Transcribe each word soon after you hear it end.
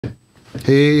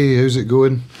Hey, how's it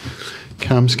going?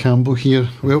 Cams Campbell here.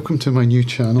 Welcome to my new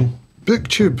channel,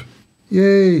 BookTube.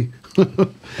 Yay!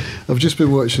 I've just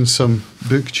been watching some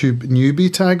BookTuber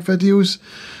Newbie Tag videos.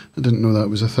 I didn't know that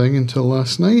was a thing until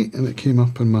last night, and it came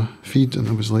up on my feed and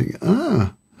I was like,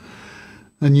 a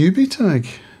newbie tag.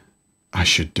 I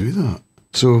should do that.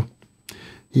 So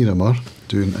here I am,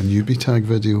 doing a newbie tag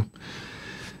video.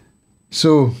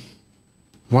 So,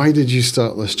 why did you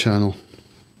start this channel?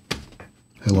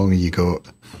 How long have you got?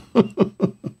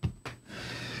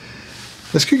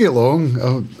 This could get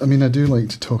long. I mean, I do like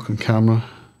to talk on camera.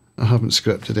 I haven't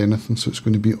scripted anything, so it's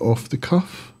going to be off the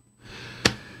cuff.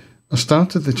 I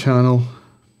started the channel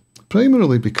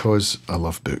primarily because I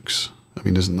love books. I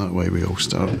mean, isn't that why we all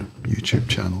start YouTube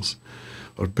channels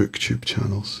or BookTube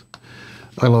channels?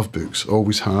 I love books,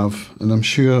 always have, and I'm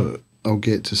sure I'll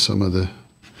get to some of the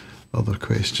other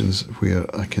questions where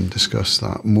I can discuss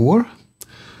that more.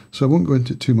 So I won't go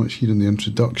into it too much here in the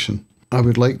introduction. I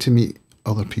would like to meet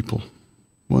other people.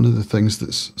 One of the things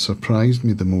that's surprised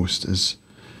me the most is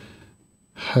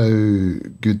how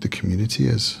good the community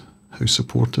is, how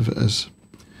supportive it is.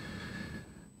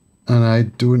 And I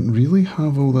don't really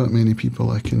have all that many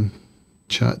people I can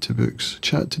chat with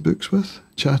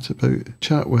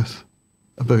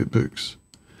about books.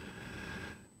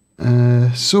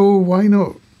 So why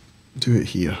not do it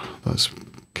here? That's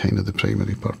kind of the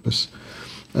primary purpose.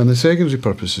 And the secondary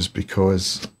purpose is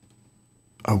because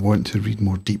I want to read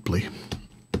more deeply.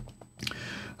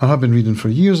 I have been reading for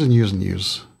years and years and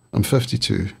years. I'm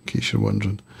 52, in case you're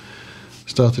wondering.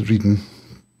 Started reading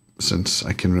since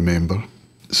I can remember.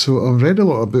 So I've read a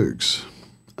lot of books,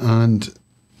 and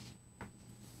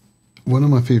one of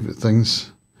my favourite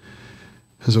things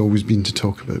has always been to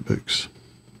talk about books.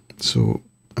 So,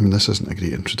 I mean, this isn't a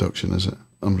great introduction, is it?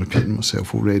 I'm repeating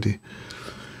myself already.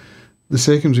 The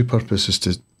secondary purpose is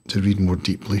to read more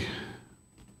deeply.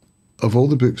 Of all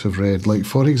the books I've read, like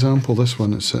for example this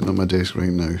one that's sitting on my desk right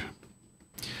now,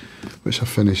 which I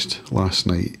finished last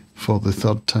night for the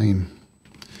third time.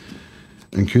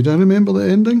 And could I remember the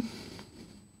ending?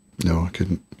 No, I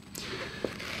couldn't.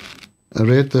 I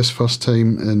read this first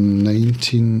time in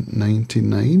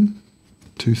 1999,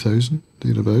 2000,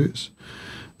 thereabouts.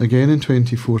 Again in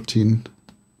 2014,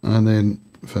 and then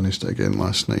finished it again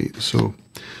last night. So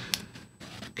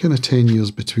kind of 10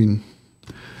 years between,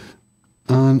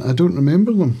 and I don't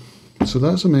remember them, so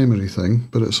that's a memory thing,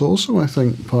 but it's also, I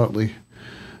think, partly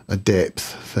a depth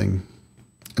thing.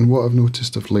 And what I've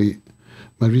noticed of late,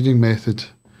 my reading method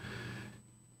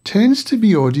tends to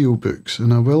be audiobooks,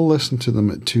 and I will listen to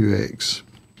them at 2x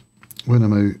when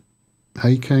I'm out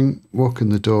hiking, walking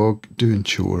the dog, doing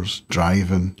chores,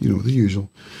 driving, you know, the usual.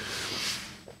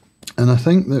 And I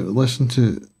think that listening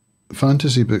to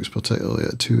fantasy books, particularly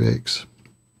at 2x,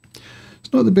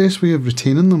 not the best way of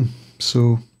retaining them,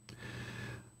 so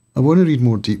I want to read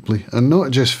more deeply, and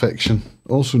not just fiction,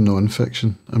 also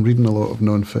non-fiction. I'm reading a lot of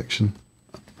non-fiction.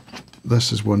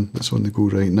 This is one that's on the go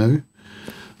right now,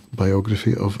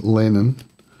 biography of Lenin,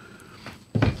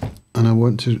 and I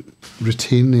want to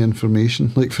retain the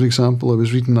information. Like, for example, I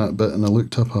was reading that bit and I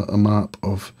looked up a map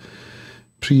of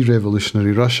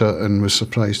pre-revolutionary Russia and was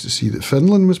surprised to see that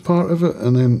Finland was part of it,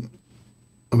 and then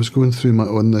I was going through my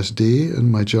On This Day in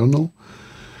my journal.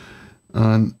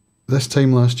 And this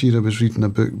time last year I was reading a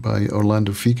book by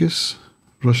Orlando Figes,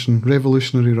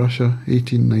 Revolutionary Russia,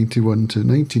 1891 to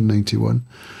 1991.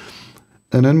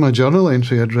 And in my journal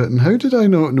entry I'd written, how did I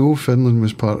not know Finland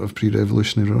was part of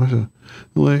pre-revolutionary Russia?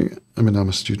 Like, I mean, I'm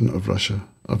a student of Russia.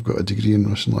 I've got a degree in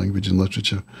Russian language and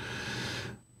literature.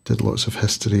 Did lots of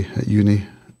history at uni.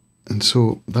 And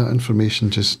so that information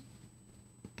just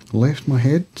left my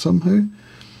head somehow.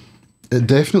 It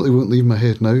definitely won't leave my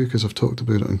head now because I've talked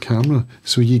about it on camera.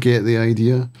 So you get the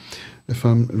idea. If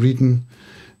I'm reading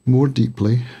more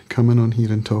deeply, coming on here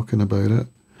and talking about it,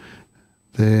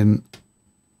 then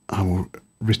I will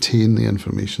retain the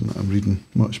information that I'm reading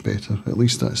much better. At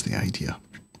least that's the idea.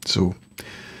 So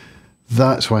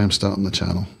that's why I'm starting the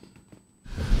channel.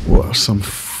 What are some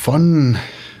fun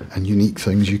and unique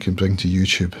things you can bring to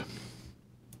YouTube?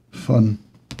 Fun.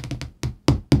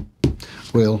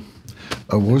 Well,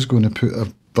 I was going to put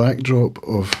a backdrop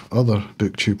of other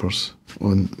booktubers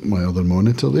on my other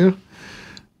monitor there,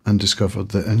 and discovered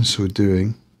that in so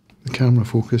doing, the camera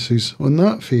focuses on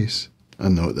that face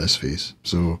and not this face.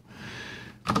 So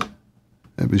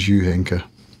it was you, Henka.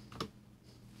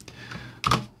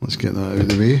 Let's get that out of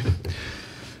the way.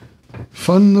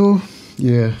 Fun though?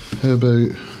 Yeah, how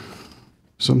about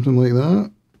something like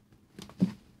that?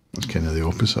 That's kind of the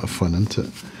opposite of fun, isn't it?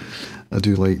 I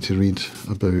do like to read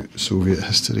about Soviet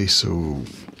history, so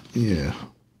yeah,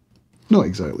 not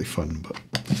exactly fun, but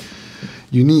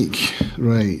Unique,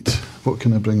 right. What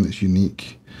can I bring that's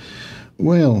unique?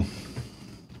 Well,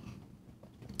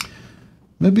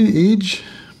 maybe age,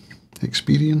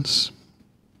 experience.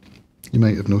 You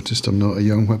might have noticed I'm not a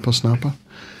young whippersnapper.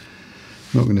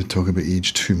 I'm not going to talk about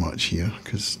age too much here,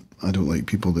 because I don't like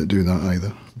people that do that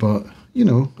either. But, you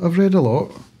know, I've read a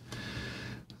lot.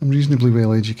 I'm reasonably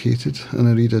well educated, and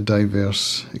I read a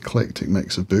diverse, eclectic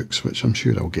mix of books, which I'm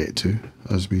sure I'll get to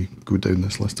as we go down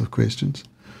this list of questions.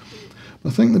 I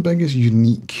think the biggest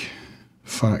unique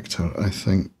factor, I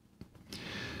think,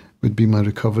 would be my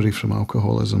recovery from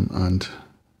alcoholism and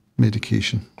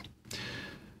medication.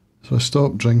 So I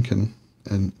stopped drinking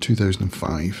in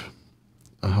 2005.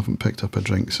 I haven't picked up a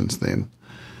drink since then.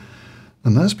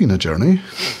 And that's been a journey.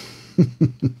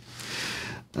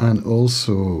 And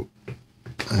also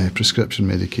prescription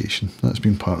medication. That's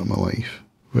been part of my life,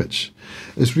 which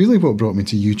is really what brought me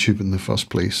to YouTube in the first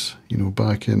place. You know,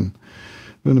 back in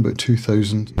around about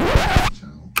 2000.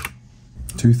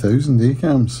 2000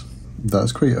 ACAMs.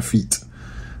 That's quite a feat.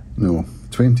 No,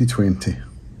 2020.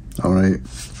 Alright,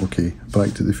 okay,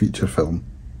 back to the feature film.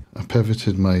 I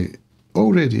pivoted my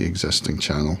already existing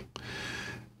channel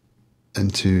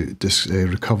into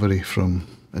recovery from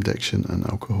addiction and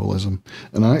alcoholism.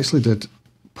 And I actually did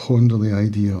ponder the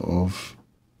idea of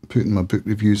putting my book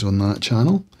reviews on that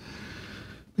channel,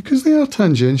 because they are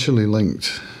tangentially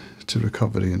linked to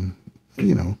recovery, and,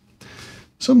 you know,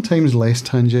 sometimes less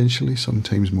tangentially,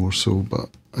 sometimes more so, but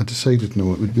I decided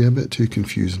no, it would be a bit too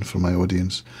confusing for my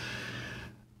audience.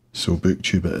 So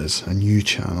BookTube it is, a new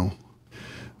channel.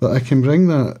 But I can bring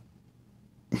that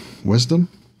wisdom,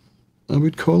 I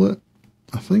would call it,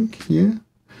 I think, yeah.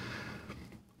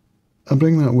 I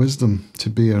bring that wisdom to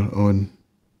bear on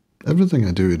everything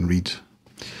I do and read.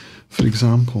 For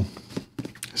example,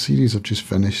 a series I've just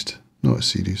finished, not a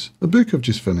series, a book I've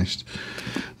just finished.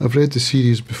 I've read the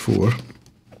series before.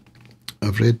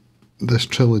 I've read this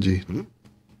trilogy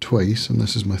twice, and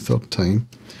this is my third time.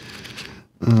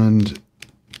 And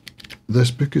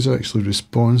this book is actually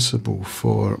responsible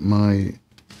for my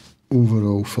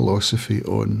overall philosophy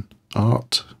on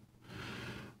art,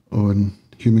 on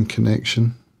human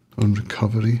connection, on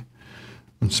recovery,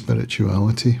 on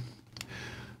spirituality.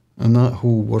 And that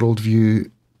whole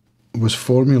worldview was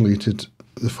formulated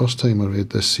the first time I read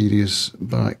this series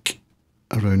back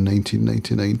around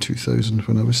 1999, 2000,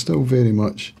 when I was still very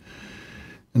much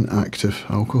in active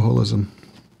alcoholism.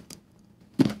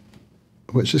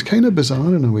 Which is kind of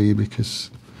bizarre in a way, because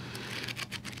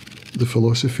the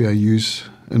philosophy I use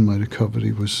in my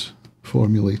recovery was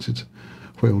formulated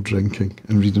while drinking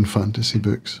and reading fantasy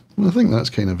books. And I think that's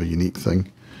kind of a unique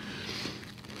thing.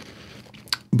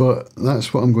 But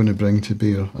that's what I'm going to bring to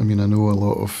bear. I mean, I know a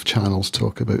lot of channels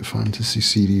talk about fantasy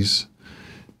series.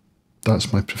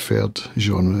 That's my preferred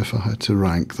genre. If I had to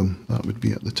rank them, that would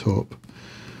be at the top.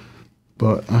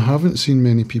 But I haven't seen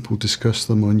many people discuss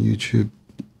them on YouTube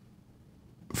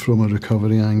from a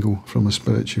recovery angle, from a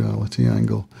spirituality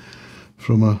angle,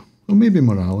 from a, well, maybe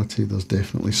morality. There's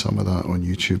definitely some of that on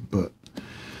YouTube, but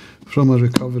from a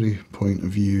recovery point of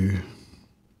view,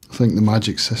 I think the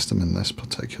magic system in this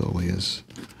particularly is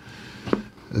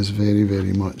very,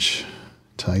 very much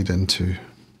tied into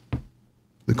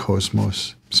the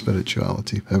cosmos,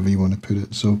 spirituality, however you want to put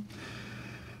it. So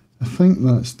I think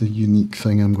that's the unique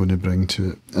thing I'm going to bring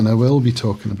to it. And I will be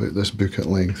talking about this book at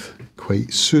length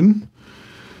quite soon,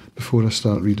 before I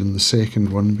start reading the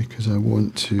second one, because I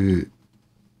want to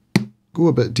go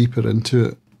a bit deeper into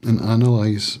it and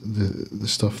analyse the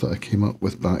stuff that I came up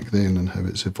with back then and how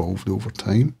it's evolved over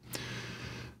time.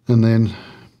 And then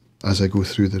as I go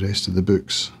through the rest of the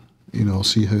books, you know, I'll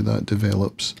see how that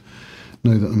develops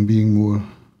now that I'm being more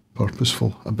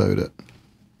purposeful about it.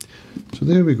 So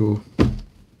there we go.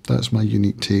 That's my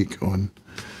unique take on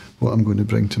what I'm going to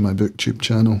bring to my BookTube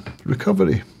channel.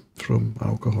 Recovery from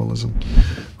alcoholism.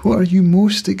 What are you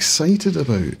most excited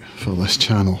about for this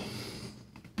channel?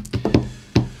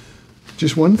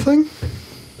 Just one thing?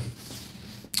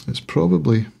 It's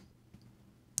probably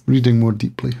reading more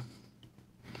deeply.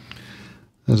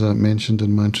 As I mentioned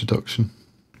in my introduction,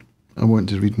 I want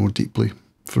to read more deeply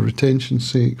for retention's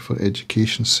sake, for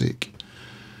education's sake.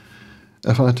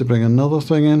 If I had to bring another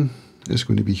thing in, it's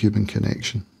going to be human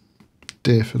connection.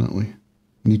 Definitely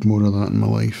need more of that in my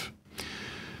life,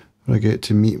 where I get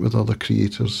to meet with other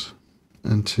creators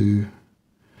and to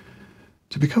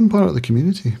become part of the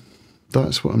community.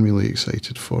 That's what I'm really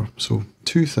excited for. So,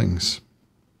 two things.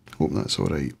 Hope that's all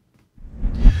right.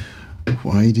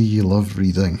 Why do you love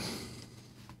reading?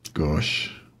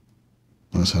 Gosh,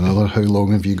 that's another how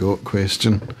long have you got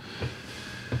question.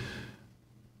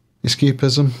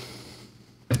 Escapism.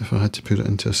 If I had to put it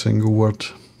into a single word,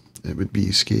 it would be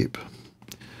escape.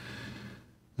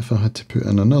 If I had to put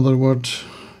in another word,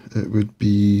 it would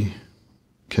be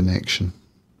connection.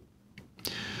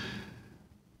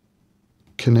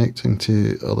 Connecting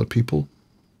to other people,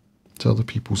 to other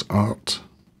people's art.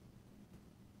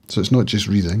 So it's not just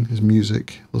reading, there's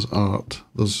music, there's art,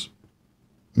 there's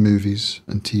movies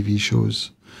and TV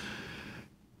shows,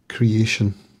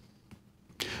 creation.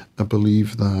 I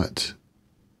believe that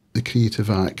the creative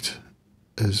act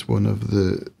is one of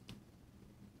the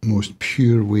most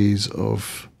pure ways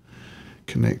of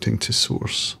connecting to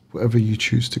source, whatever you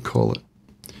choose to call it.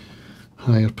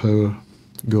 Higher power,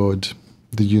 God,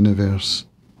 the universe,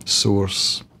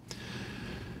 source.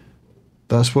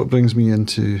 That's what brings me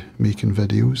into making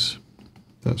videos.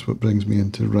 That's what brings me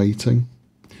into writing.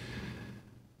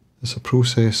 It's a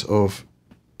process of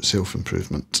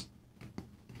self-improvement.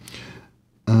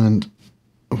 And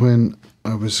when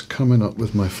I was coming up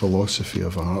with my philosophy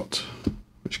of art,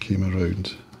 which came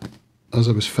around as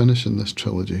I was finishing this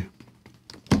trilogy,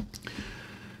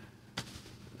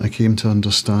 I came to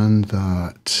understand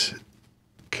that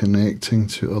connecting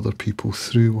to other people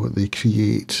through what they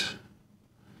create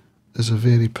is a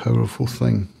very powerful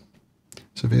thing.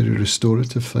 It's a very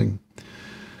restorative thing.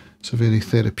 It's a very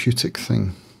therapeutic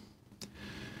thing.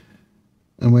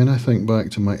 And when I think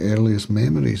back to my earliest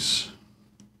memories,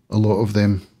 a lot of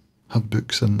them have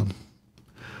books in them,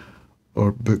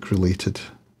 or book-related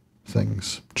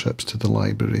things. Trips to the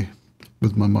library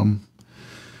with my mum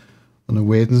on a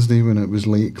Wednesday when it was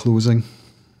late closing.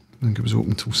 I think it was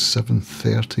open till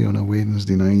 7:30 on a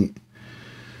Wednesday night.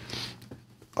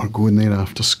 Or going there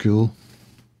after school,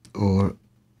 or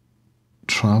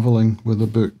travelling with a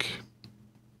book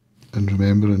and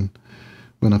remembering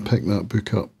when I picked that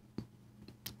book up,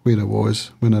 where I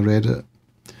was when I read it.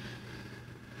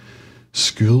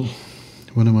 School,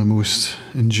 one of my most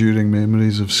enduring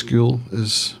memories of school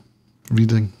is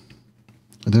reading.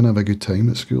 I didn't have a good time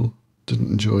at school, didn't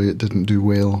enjoy it, didn't do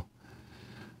well,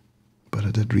 but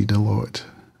I did read a lot,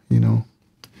 you know.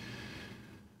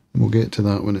 And we'll get to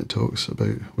that when it talks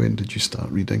about when did you start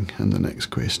reading in the next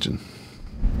question.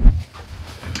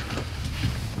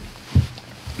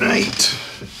 Right,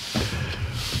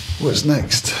 what's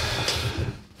next?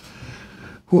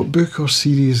 What book or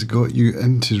series got you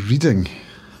into reading?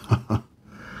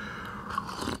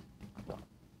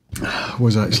 I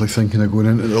was actually thinking of going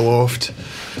into the loft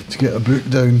to get a book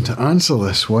down to answer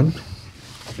this one,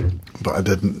 but I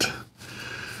didn't.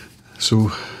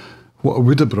 So what I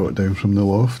would have brought down from the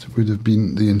loft would have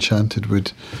been The Enchanted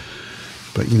Wood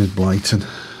by ℙ𝕦𝕤𝕤𝕤.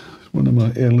 One of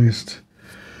my earliest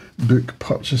book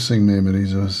purchasing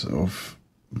memories was of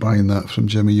buying that from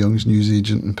Jimmy Young's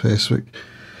newsagent in Prestwick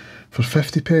for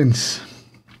 50p,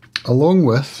 along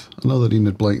with another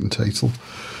ℙ𝕦𝕤𝕤𝕤 title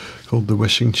called The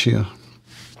Wishing Chair.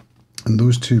 And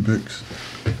those two books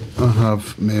I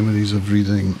have memories of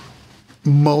reading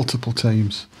multiple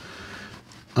times,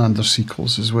 and their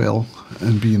sequels as well,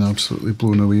 and being absolutely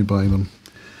blown away by them.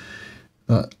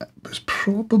 That was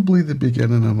probably the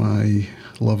beginning of my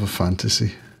love of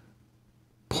fantasy.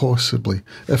 Possibly.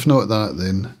 If not that,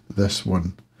 then this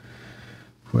one,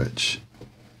 which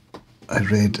I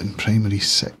read in primary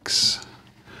 6.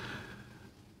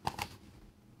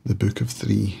 The Book of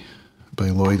Three by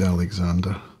Lloyd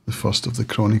Alexander, the first of the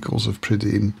Chronicles of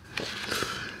ℙ𝕦𝕤𝕤𝕤.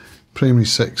 Primary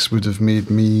 6 would have made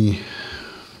me,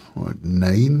 what,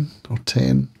 9 or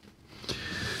 10?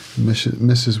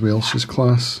 Mrs. Welsh's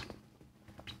class.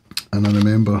 And I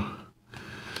remember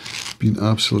being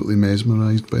absolutely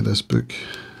mesmerised by this book.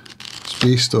 It's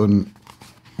based on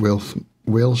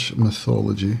Welsh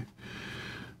mythology,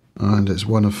 and it's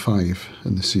one of 5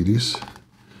 in the series.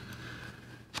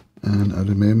 And I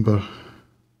remember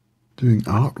doing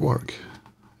artwork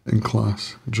in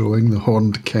class, drawing the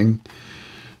Horned King.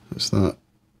 It's that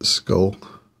skull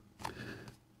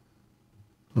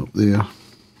up there.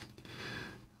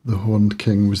 The Horned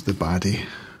King was the baddie.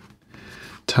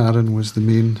 Taran was the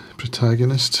main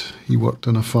protagonist. He worked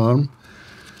on a farm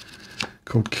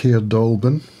called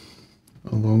ℙ𝕦𝕦𝕤𝕦𝕤,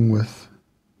 along with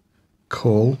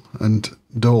Coll and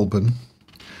Dolben.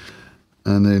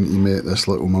 And then he met this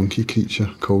little monkey creature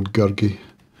called Gurgi,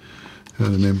 who I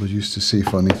remember used to say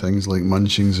funny things like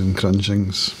munchings and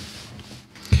crunchings.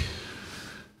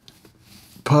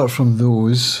 Apart from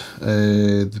those,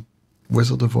 the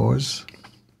Wizard of Oz.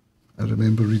 I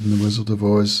remember reading The Wizard of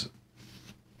Oz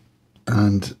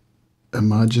and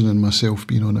imagining myself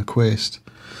being on a quest.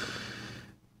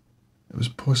 It was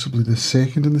possibly the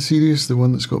second in the series, the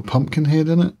one that's got Pumpkinhead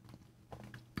in it.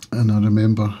 And I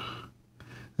remember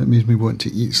it made me want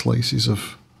to eat slices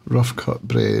of rough cut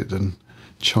bread and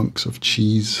chunks of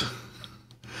cheese.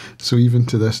 So even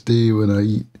to this day, when I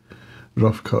eat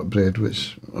rough cut bread,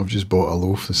 which I've just bought a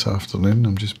loaf this afternoon.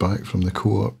 I'm just back from the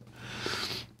co-op,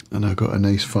 and I got a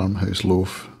nice farmhouse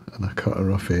loaf, and I cut a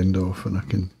rough end off, and I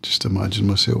can just imagine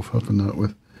myself having that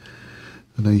with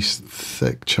a nice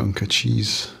thick chunk of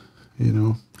cheese, you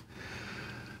know.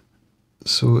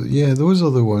 So yeah, those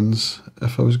are the ones.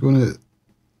 If I was going to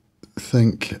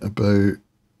think about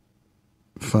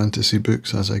fantasy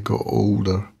books as I got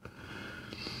older,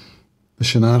 the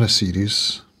Shannara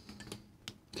series,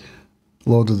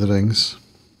 Lord of the Rings,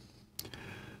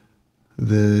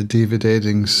 the David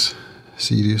Eddings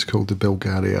series called the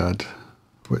ℓ𝕬𝕤𝕤𝕤,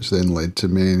 which then led to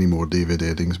many more David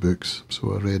Eddings books.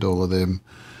 So I read all of them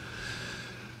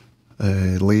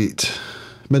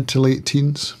mid to late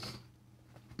teens.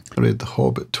 I read The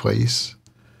Hobbit twice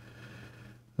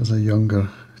as a younger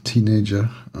teenager,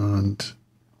 and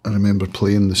I remember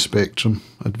playing the Spectrum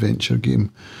adventure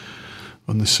game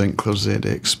on the Sinclair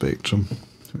ZX Spectrum,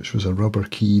 which was a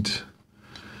rubber-keyed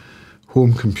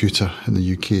home computer in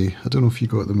the UK. I don't know if you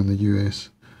got them in the US.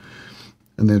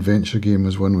 And the adventure game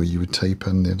was one where you would type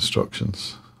in the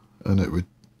instructions and it would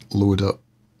load up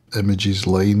images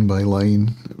line by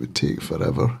line. It would take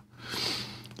forever.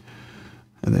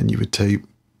 And then you would type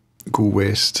go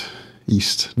west,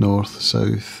 east, north,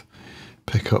 south,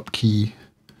 pick up key,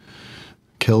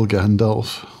 kill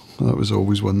Gandalf. That was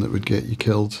always one that would get you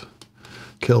killed.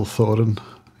 Kill Thorin.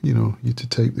 You know, you had to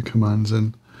type the commands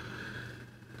in.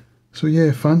 So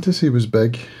yeah, fantasy was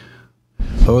big.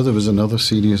 Oh, there was another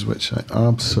series which I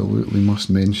absolutely must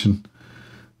mention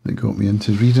that got me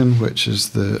into reading, which is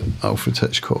the Alfred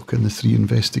Hitchcock and the Three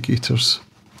Investigators,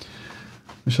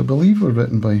 which I believe were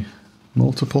written by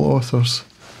multiple authors.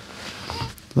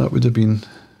 That would have been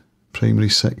primary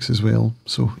 6 as well,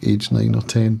 so age 9 or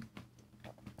 10.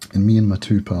 And me and my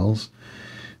two pals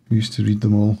used to read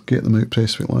them all, get them out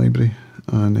Prestwick Library,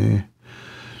 and it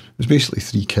was basically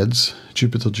 3 kids,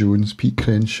 Jupiter Jones, Pete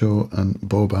Crenshaw and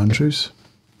Bob Andrews.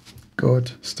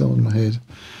 God, still in my head.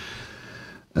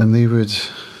 And they would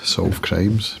solve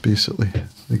crimes, basically.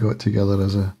 They got together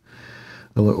as a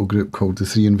little group called the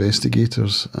Three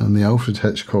Investigators, and the Alfred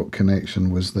Hitchcock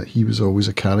connection was that he was always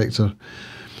a character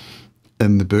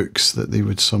in the books that they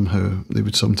would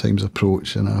sometimes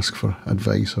approach and ask for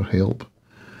advice or help.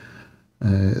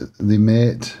 They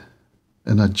met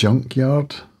in a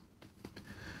junkyard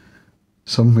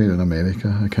somewhere in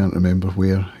America. I can't remember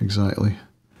where exactly.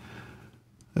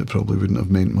 It probably wouldn't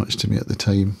have meant much to me at the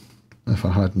time if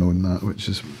I had known that, which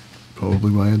is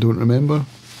probably why I don't remember.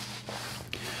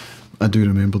 I do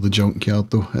remember the junkyard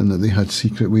though, and that they had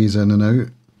secret ways in and out.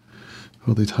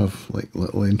 Or they'd have like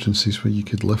little entrances where you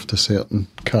could lift a certain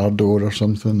car door or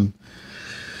something and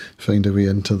find a way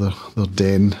into their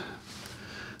den.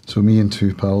 So me and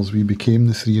two pals, we became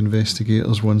the Three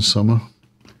Investigators one summer,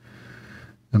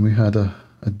 and we had a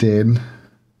den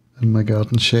in my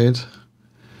garden shed,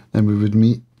 and we would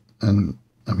meet, and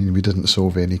I mean, we didn't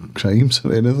solve any crimes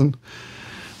or anything.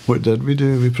 What did we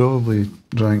do? We probably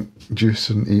drank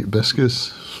juice and ate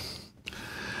biscuits.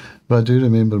 But I do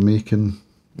remember making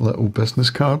little business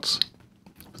cards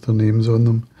with their names on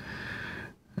them.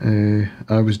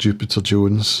 I was Jupiter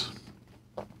Jones.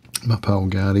 My pal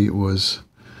Gary was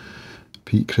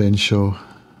Pete Crenshaw.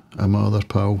 And my other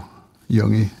pal,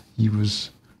 Youngie, he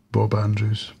was Bob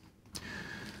Andrews.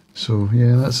 So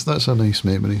yeah, that's a nice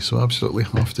memory. So I absolutely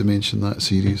have to mention that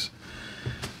series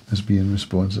as being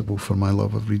responsible for my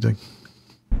love of reading.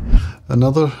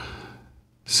 Another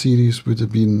series would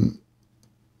have been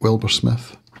Wilbur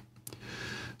Smith.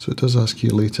 So it does ask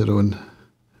here later on,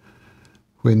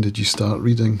 when did you start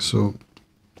reading? So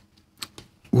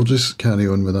we'll just carry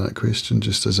on with that question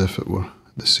just as if it were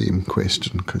the same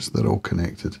question, because they're all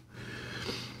connected.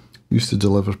 Used to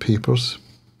deliver papers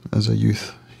as a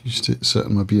youth. Used to sit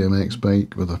on my BMX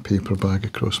bike with a paper bag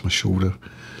across my shoulder,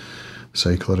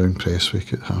 cycle around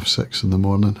Prestwick at 6:30 in the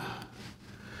morning,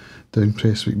 down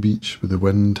Prestwick Beach with the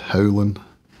wind howling,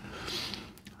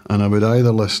 and I would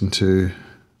either listen to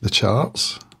the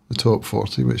charts, the top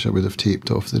 40, which I would have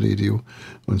taped off the radio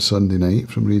on Sunday night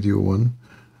from Radio 1,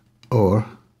 or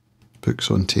books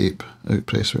on tape out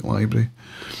Prestwick Library.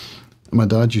 My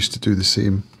dad used to do the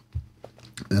same,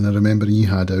 and I remember he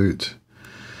had out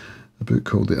a book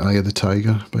called The Eye of the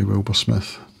Tiger by Wilbur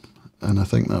Smith, and I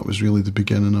think that was really the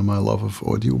beginning of my love of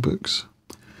audiobooks.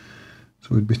 So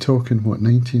we'd be talking, what,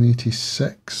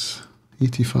 1986,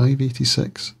 85,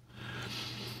 86?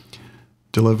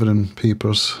 Delivering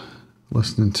papers,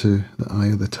 listening to The Eye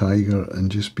of the Tiger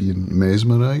and just being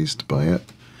mesmerised by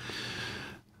it.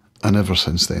 And ever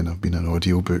since then I've been an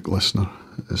audiobook listener.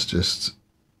 It's just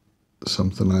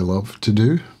something I love to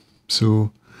do.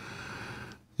 So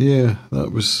yeah,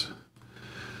 that was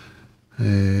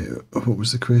What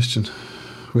was the question?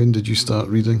 When did you start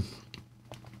reading?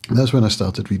 That's when I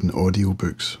started reading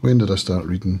audiobooks. When did I start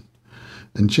reading?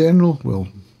 In general, well,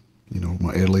 you know,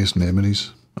 my earliest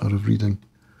memories are of reading.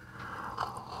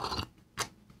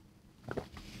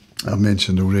 I've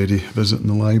mentioned already visiting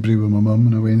the library with my mum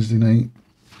on a Wednesday night.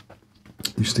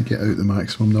 Used to get out the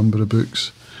maximum number of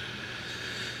books.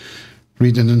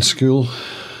 Reading in school,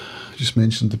 just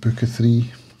mentioned the Book of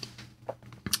Three.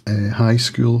 High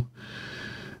school,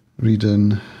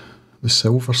 reading The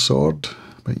Silver Sword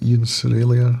by Ian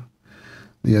Serraillier,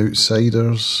 The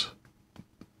Outsiders.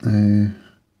 What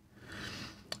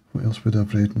else would I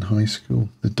have read in high school?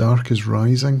 The Dark is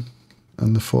Rising,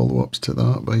 and the follow-ups to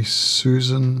that by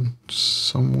Susan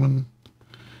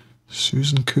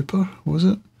Cooper, was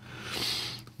it?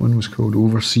 One was called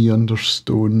Oversea Under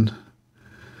Stone.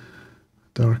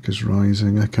 Dark is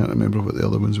Rising. I can't remember what the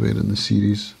other ones were in the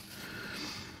series.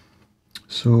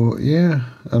 So yeah,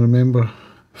 I remember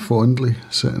fondly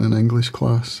sitting in English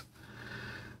class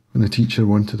when the teacher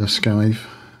wanted a skive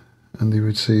and they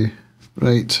would say,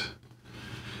 right,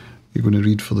 you're going to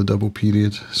read for the double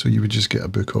period. So you would just get a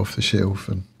book off the shelf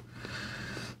and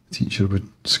the teacher would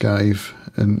skive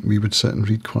and we would sit and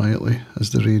read quietly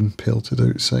as the rain pelted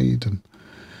outside, and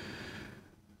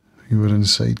we were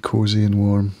inside cosy and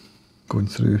warm, going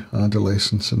through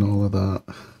adolescence and all of that.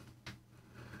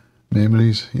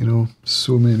 Memories, you know,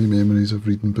 so many memories of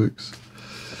reading books.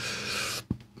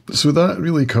 So that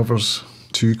really covers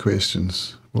two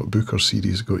questions. What book or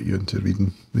series got you into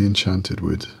reading? The Enchanted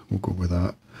Wood, we'll go with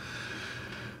that.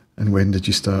 And when did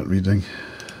you start reading?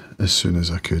 As soon as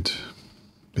I could,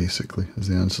 basically, is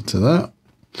the answer to that.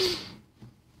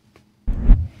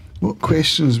 What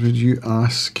questions would you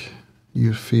ask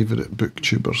your favourite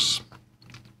booktubers?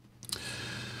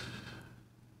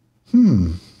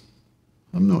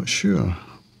 I'm not sure.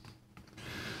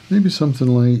 Maybe something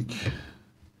like,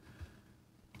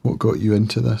 what got you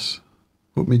into this?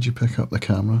 What made you pick up the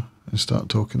camera and start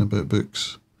talking about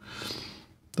books?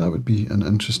 That would be an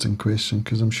interesting question,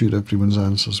 because I'm sure everyone's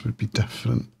answers would be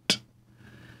different.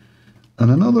 And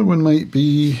another one might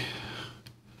be,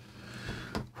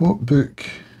 what book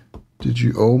did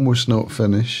you almost not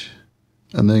finish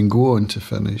and then go on to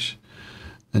finish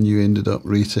and you ended up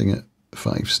rating it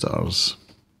 5 stars?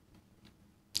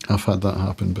 I've had that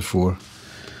happen before.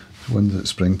 The ones that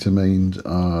spring to mind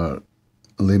are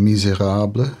Les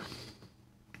Misérables,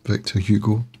 Victor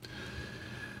Hugo.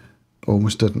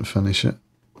 Almost didn't finish it,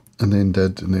 and then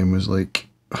did, and then was like,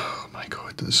 oh my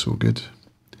god, that's so good.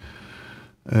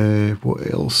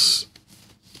 What else?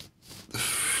 The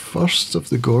first of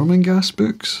the Gormenghast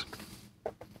books,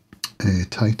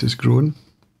 Titus Groan.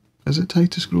 Is it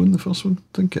Titus Groan, the first one?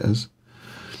 I think it is.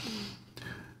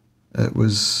 It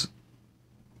was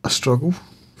a struggle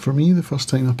for me the first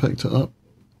time I picked it up,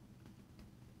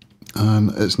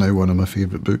 and it's now one of my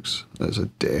favourite books. It's a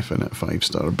definite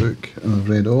 5-star book, and I've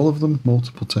read all of them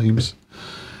multiple times.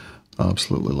 I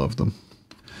absolutely love them.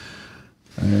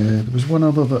 There was one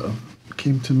other that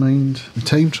came to mind, The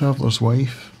Time Traveller's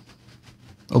Wife,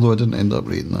 although I didn't end up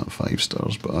rating that 5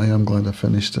 stars, but I am glad I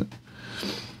finished it.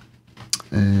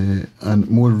 And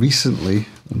more recently,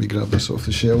 let me grab this off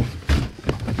the shelf.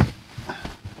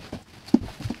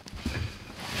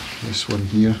 This one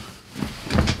here,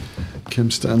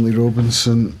 Kim Stanley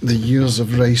Robinson, The Years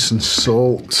of Rice and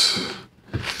Salt.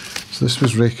 So this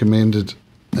was recommended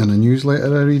in a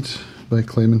newsletter I read by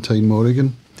Clementine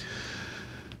Morrigan.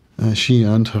 She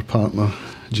and her partner,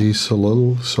 Jay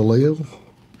Soleil,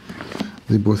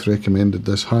 they both recommended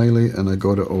this highly, and I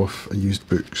got it off a used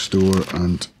bookstore,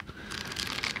 and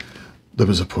there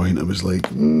was a point I was like,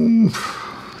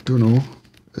 I don't know,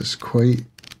 it's quite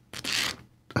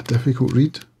a difficult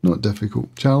read. Not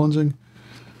difficult, challenging.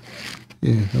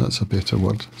 Yeah, that's a better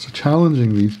word. It's a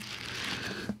challenging read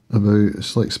about,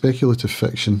 it's like speculative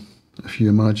fiction. If you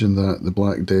imagine that the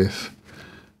Black Death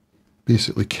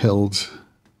basically killed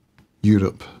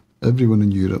Europe, everyone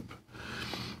in Europe,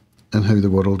 and how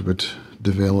the world would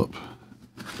develop.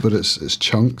 But it's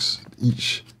chunks.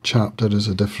 Each chapter is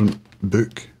a different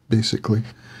book, basically.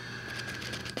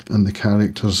 And the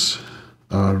characters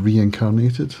are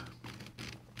reincarnated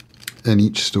in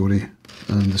each story,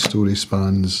 and the story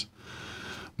spans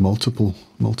multiple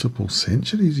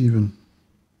centuries, even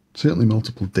certainly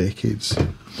multiple decades,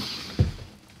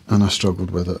 and I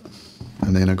struggled with it,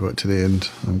 and then I got to the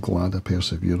end. I'm glad I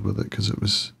persevered with it, because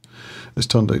it's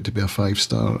turned out to be a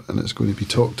 5-star, and it's going to be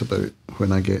talked about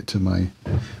when I get to my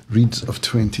Reads of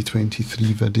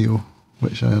 2023 video,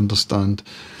 which I understand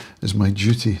is my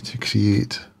duty to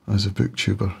create as a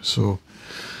booktuber, so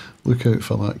look out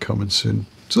for that coming soon.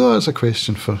 So that's a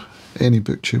question for any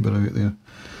booktuber out there.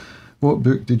 What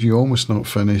book did you almost not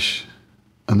finish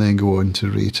and then go on to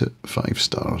rate it 5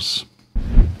 stars?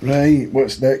 Right,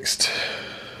 what's next?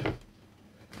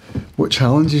 What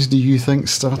challenges do you think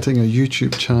starting a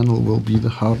YouTube channel will be the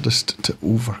hardest to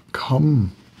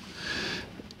overcome?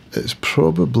 It's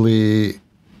probably,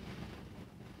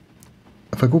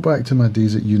 if I go back to my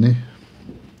days at uni,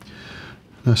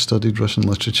 I studied Russian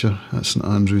literature at St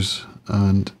Andrews,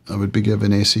 and I would be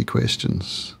given essay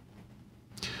questions.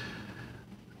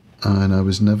 And I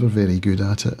was never very good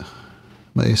at it.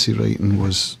 My essay writing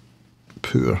was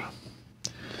poor.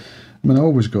 I mean, I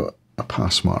always got a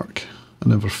pass mark. I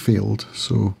never failed,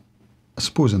 so I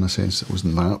suppose in a sense it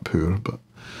wasn't that poor, but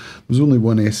there was only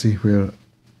one essay where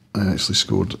I actually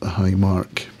scored a high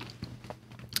mark,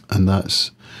 and that's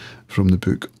from the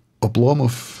book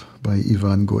ℙ𝕦𝕤𝕤𝕤 by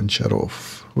Ivan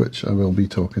Goncharov, which I will be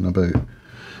talking about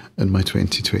in my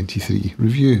 2023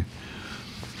 review.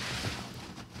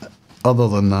 Other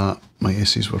than that, my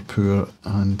essays were poor,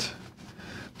 and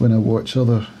when I watch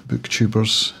other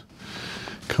booktubers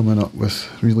coming up with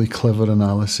really clever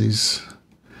analyses,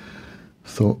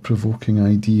 thought-provoking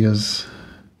ideas,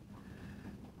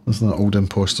 there's that old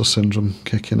imposter syndrome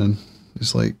kicking in.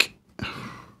 It's like,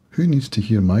 who needs to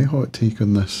hear my hot take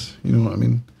on this? You know what I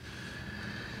mean?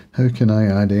 How can I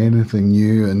add anything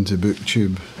new into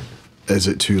BookTube? Is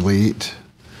it too late?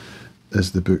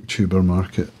 Is the booktuber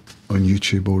market on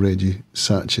YouTube already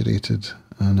saturated,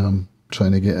 and I'm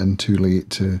trying to get in too late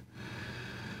to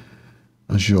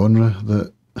a genre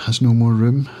that has no more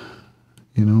room,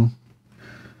 you know?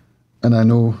 And I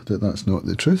know that that's not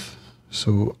the truth,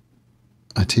 so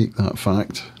I take that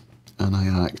fact and I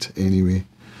act anyway.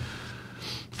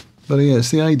 But yeah,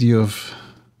 it's the idea of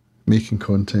making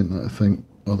content that I think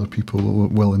other people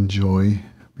will enjoy,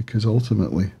 because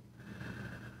ultimately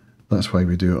that's why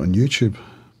we do it on YouTube,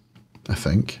 I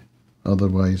think.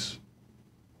 Otherwise,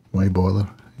 why bother,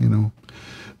 you know?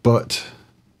 But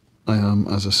I am,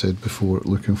 as I said before,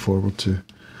 looking forward to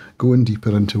going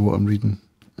deeper into what I'm reading,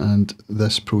 and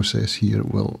this process here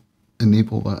will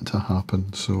enable that to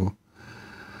happen. So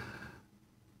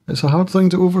it's a hard thing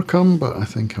to overcome, but I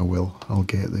think I will. I'll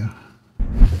get there.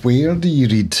 Where do you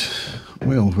read?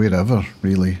 Well, wherever,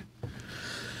 really.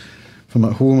 If I'm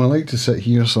at home, I like to sit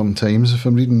here sometimes if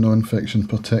I'm reading non-fiction,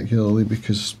 particularly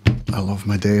because I love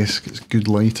my desk. It's good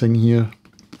lighting here,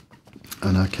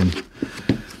 and I can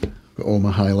got all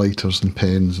my highlighters and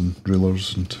pens and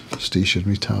rulers and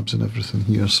stationery tabs and everything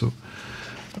here, so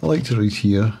I like to read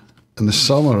here. In the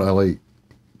summer, I like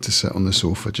to sit on the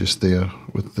sofa just there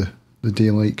with the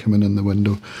daylight coming in the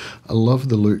window. I love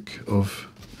the look of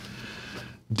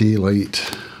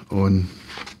daylight on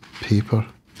paper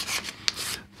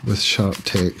with sharp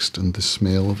text and the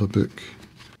smell of a book.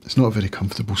 It's not a very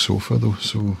comfortable sofa though,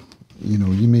 so you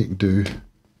know, you make do.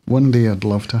 One day I'd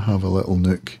love to have a little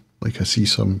nook like I see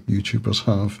some YouTubers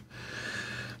have,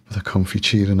 with a comfy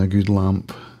chair and a good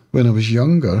lamp. When I was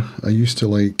younger, I used to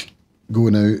like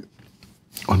going out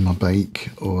on my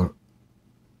bike or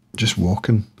just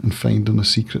walking and finding a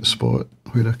secret spot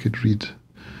where I could read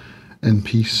in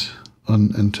peace,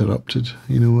 uninterrupted.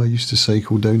 You know, I used to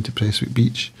cycle down to Prestwick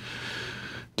Beach,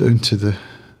 down to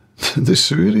the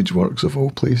sewerage works of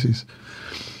all places,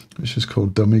 which is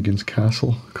called Dummigan's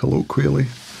Castle, colloquially.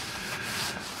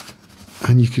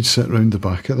 And you could sit round the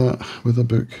back of that with a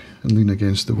book and lean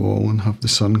against the wall and have the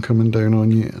sun coming down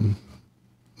on you, and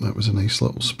that was a nice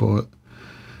little spot.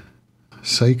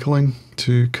 Cycling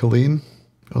to Culzean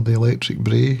or the Electric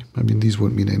Brae, I mean, these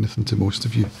won't mean anything to most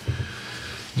of you.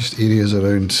 Just areas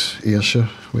around Ayrshire,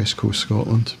 West Coast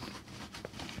Scotland.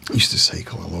 I used to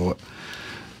cycle a lot,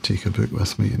 take a book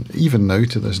with me, and even now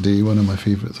to this day, one of my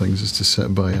favourite things is to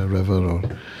sit by a river or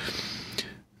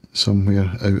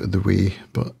somewhere out of the way.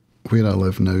 But where I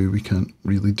live now, we can't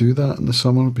really do that in the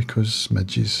summer because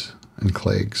midges and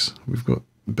clegs, we've got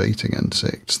biting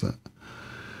insects that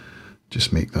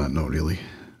just make that not really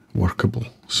workable.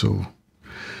 So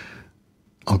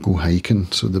I'll go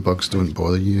hiking so the bugs don't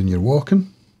bother you and you're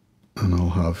walking, and I'll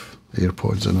have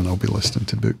AirPods in and I'll be listening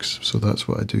to books. So that's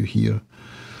what I do here.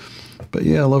 But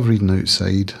yeah, I love reading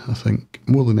outside. I think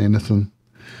more than anything,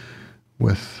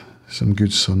 with some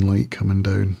good sunlight coming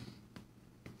down,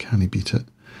 can't beat it.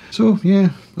 So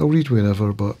yeah, I'll read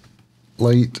wherever, but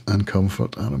light and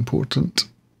comfort are important.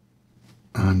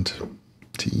 And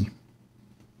tea.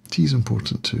 Tea's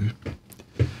important too.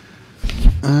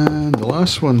 And the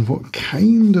last one, what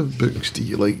kind of books do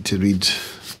you like to read?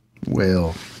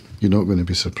 Well, you're not going to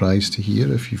be surprised to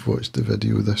hear if you've watched the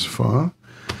video this far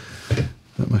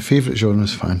that my favourite genre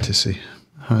is fantasy.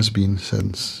 Has been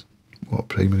since, what,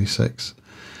 primary 6.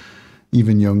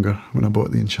 even younger when I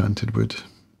bought the Enchanted Wood,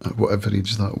 at whatever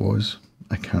age that was.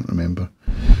 I can't remember.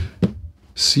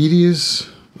 Series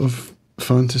of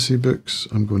fantasy books,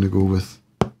 I'm going to go with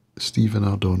Stephen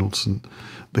R. Donaldson,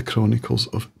 The Chronicles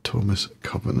of Thomas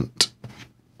Covenant.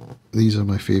 These are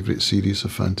my favourite series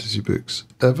of fantasy books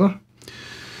ever.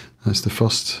 That's the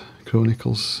first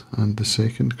Chronicles and the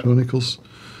second Chronicles.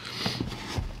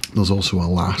 There's also a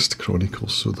last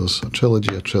Chronicles, so there's a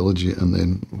trilogy, and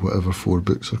then whatever 4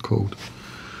 books are called.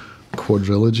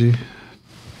 Quadrilogy,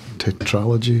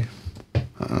 tetralogy,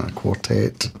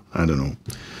 quartet, I don't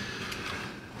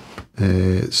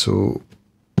know. So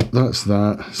that's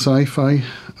that. Sci-fi,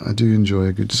 I do enjoy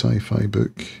a good sci-fi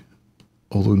book,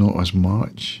 although not as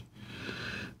much.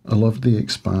 I loved The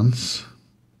Expanse.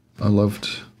 I loved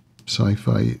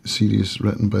sci-fi series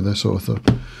written by this author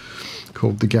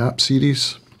called the Gap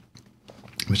series,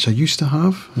 which I used to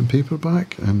have in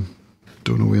paperback and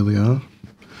don't know where they are.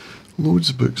 Loads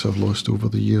of books I've lost over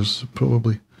the years,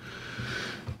 probably.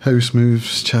 House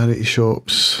moves, charity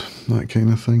shops, that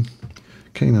kind of thing.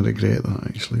 Kind of regret that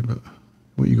actually, but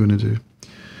what are you going to do?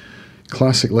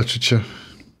 Classic literature,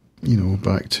 you know,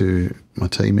 back to my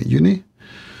time at uni,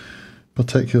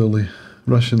 particularly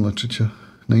Russian literature,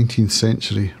 19th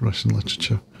century Russian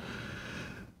literature.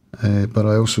 But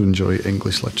I also enjoy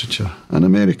English literature and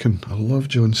American. I love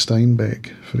John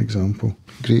Steinbeck, for example.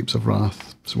 Grapes of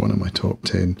Wrath is one of my top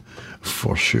 10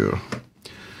 for sure.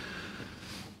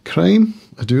 Crime,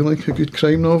 I do like a good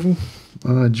crime novel.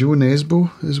 Joe Nesbo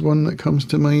is one that comes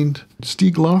to mind.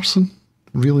 Stieg Larsson,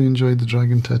 really enjoyed the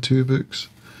Dragon Tattoo books.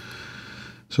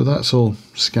 So that's all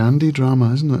Scandi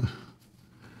drama, isn't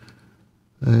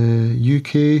it?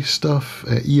 UK stuff,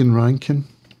 Ian Rankin.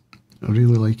 I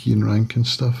really like Ian Rankin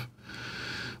stuff.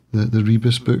 The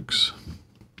Rebus books.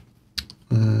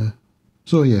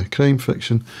 So yeah, crime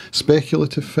fiction.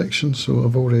 Speculative fiction, so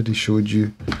I've already showed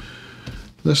you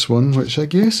this one, which I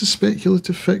guess is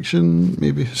speculative fiction,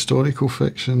 maybe historical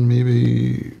fiction,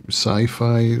 maybe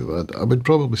sci-fi. I would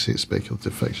probably say it's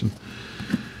speculative fiction.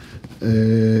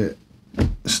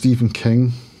 Stephen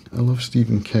King. I love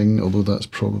Stephen King, although that's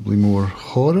probably more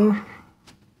horror,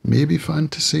 maybe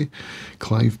fantasy.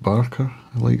 Clive Barker,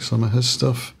 I like some of his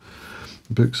stuff.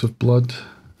 Books of Blood.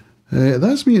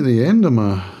 That's me at the end of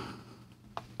my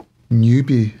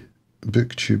newbie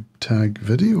BookTube Tag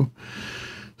video.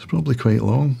 It's probably quite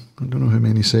long. I don't know how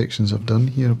many sections I've done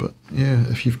here, but yeah,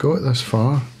 if you've got this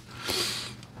far,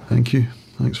 thank you.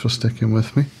 Thanks for sticking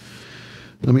with me.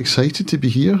 I'm excited to be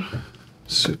here.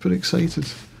 Super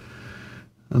excited.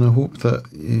 And I hope that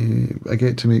I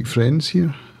get to make friends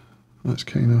here. That's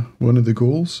kind of one of the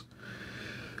goals.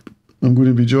 I'm going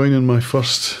to be joining my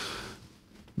first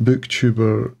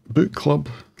BookTuber book club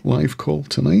live call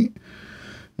tonight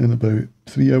in about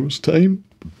 3 hours' time.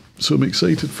 So I'm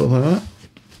excited for that.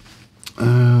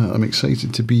 I'm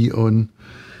excited to be on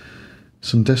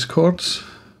some Discords,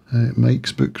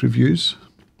 Mike's Book Reviews.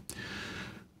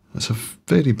 It's a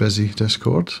very busy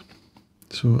Discord,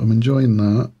 so I'm enjoying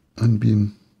that and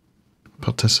being a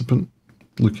participant,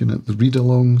 looking at the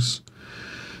read-alongs,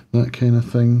 that kind of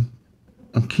thing.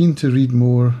 I'm keen to read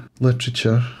more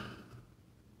literature,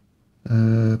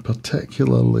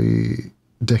 particularly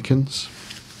Dickens,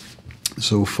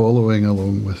 so following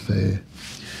along with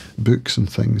Books and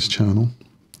Things channel,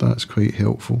 that's quite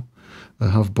helpful. I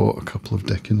have bought a couple of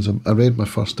Dickens. I read my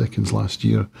first Dickens last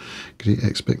year, Great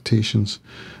Expectations,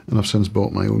 and I've since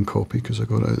bought my own copy because I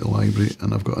got it out of the library,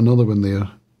 and I've got another one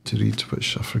there to read,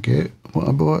 which I forget what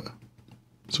I bought.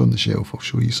 It's on the shelf, I'll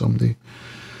show you someday.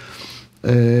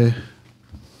 I've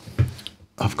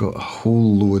got a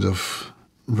whole load of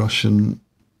Russian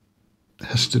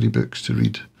history books to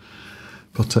read,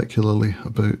 particularly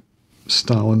about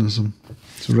Stalinism.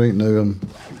 So right now I'm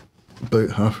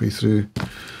about halfway through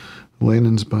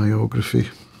Lenin's biography.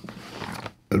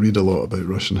 I read a lot about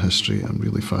Russian history. I'm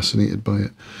really fascinated by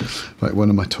it. In fact,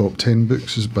 one of my top 10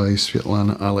 books is by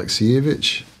Svetlana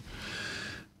Alexievich,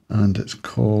 and it's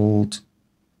called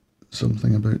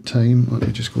something about time. Let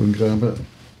me just go and grab it.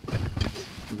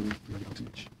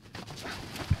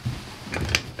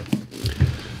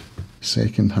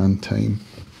 Second-hand Time.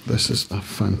 This is a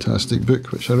fantastic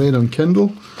book, which I read on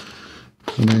Kindle.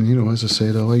 And then, you know, as I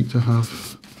said, I like to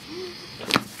have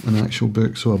an actual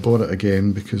book, so I bought it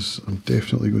again because I'm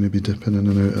definitely going to be dipping in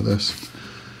and out of this.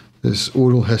 It's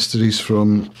oral histories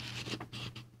from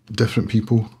different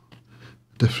people,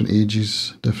 different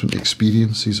ages, different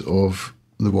experiences of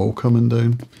the wall coming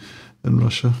down in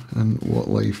Russia and what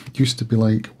life used to be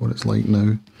like, what it's like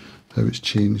now, how it's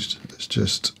changed. It's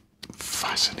just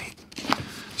fascinating.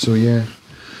 So yeah,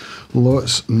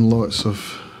 lots and lots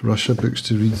of Russia books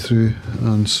to read through,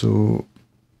 and so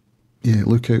yeah,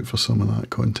 look out for some of that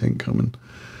content coming.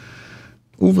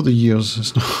 Over the years,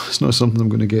 it's not something I'm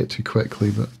going to get to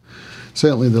quickly, but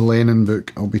certainly the Lenin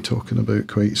book I'll be talking about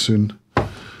quite soon,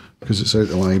 because it's out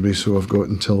the library, so I've got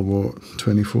until, what,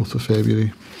 24th of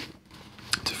February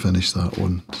to finish that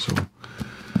one. So,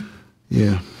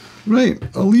 yeah. Right,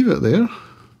 I'll leave it there.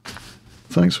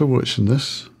 Thanks for watching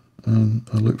this, and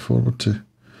I look forward to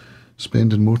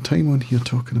spending more time on here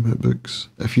talking about books.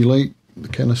 If you like the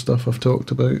kind of stuff I've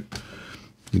talked about,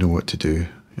 you know what to do.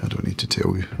 I don't need to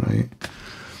tell you, right?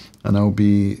 And I'll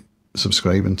be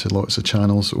subscribing to lots of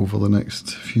channels over the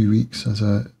next few weeks as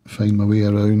I find my way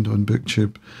around on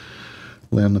BookTube,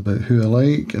 learn about who I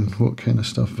like and what kind of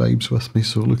stuff vibes with me,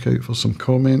 so look out for some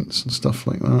comments and stuff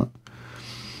like that.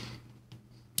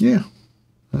 Yeah,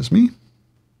 that's me.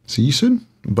 See you soon.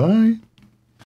 Bye.